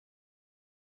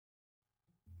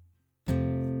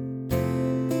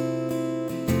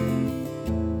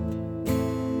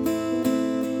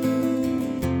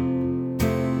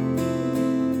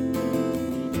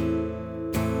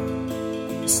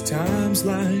times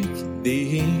like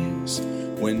these,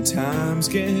 when times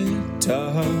get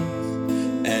tough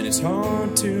and it's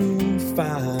hard to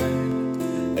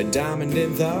find a diamond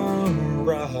in the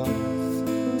rough.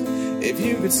 If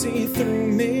you could see through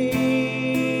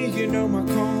me, you know my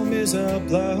calm is a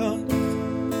bluff.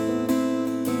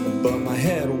 But my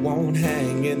head won't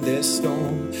hang in this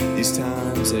storm. These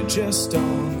times are just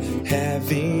aren't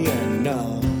heavy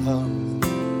enough.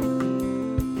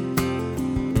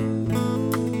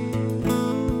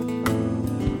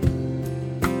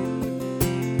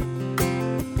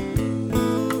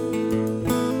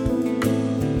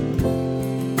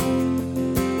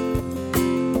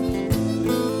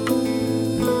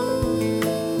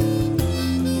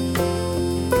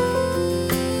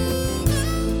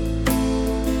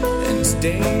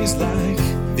 Days like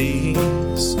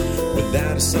these,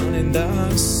 without a sun in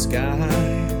the sky,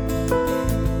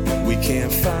 we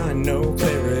can't find no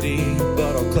clarity,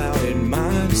 but our clouded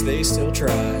minds, they still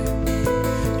try.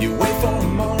 You wait for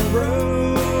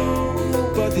tomorrow,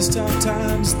 but these tough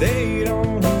times, they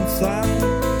don't fly.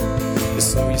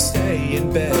 So you stay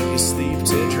in bed, you sleep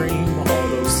to dream, all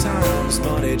those times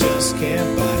money just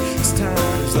can't buy. It's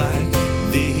times like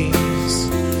these,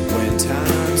 when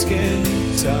times get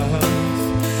tough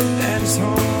and it's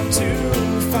hard to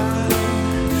find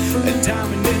a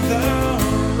diamond in the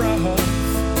rough.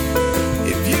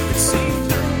 If you could see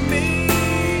through me,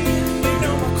 you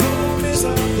know my calm is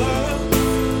a bluff.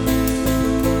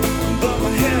 But my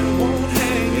head won't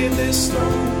hang in this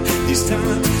storm. These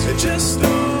times are just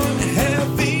aren't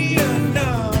heavy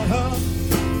enough.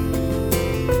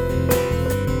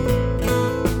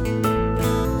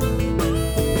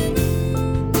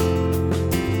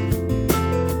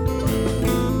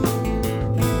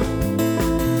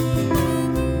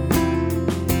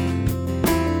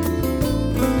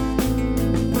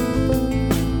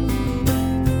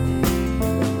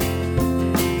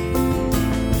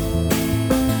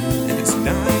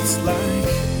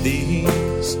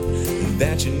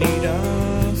 That you need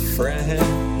a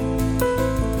friend,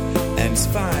 and it's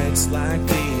fights like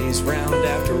these, round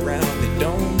after round, they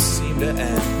don't seem to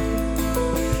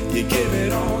end. You give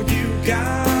it all you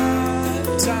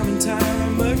got, time and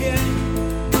time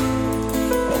again.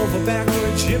 Over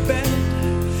backwards you bend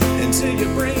until you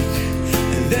break,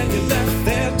 and then you're left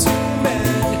there to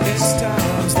mend. It's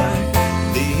times like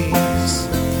these,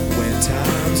 when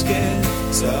times get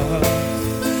tough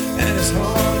and it's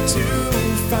hard to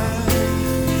find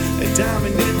a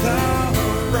diamond in the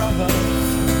rough.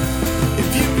 If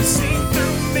you could see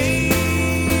through me,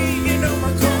 you know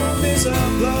my calm is a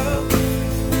bluff.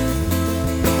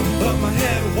 But my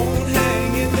head won't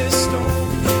hang in this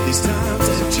storm. These times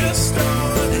are just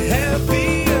aren't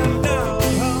heavy enough.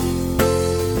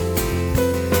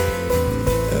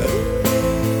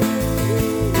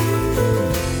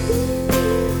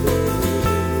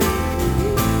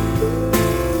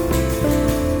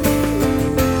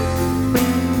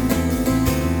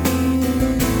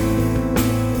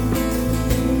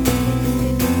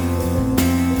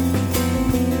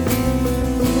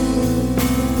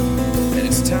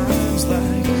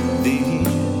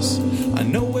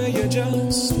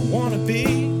 Just wanna be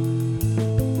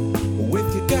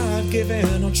with your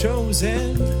God-given or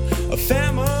chosen a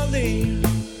family,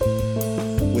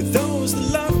 with those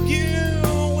that love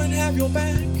you and have your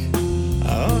back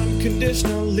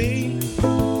unconditionally.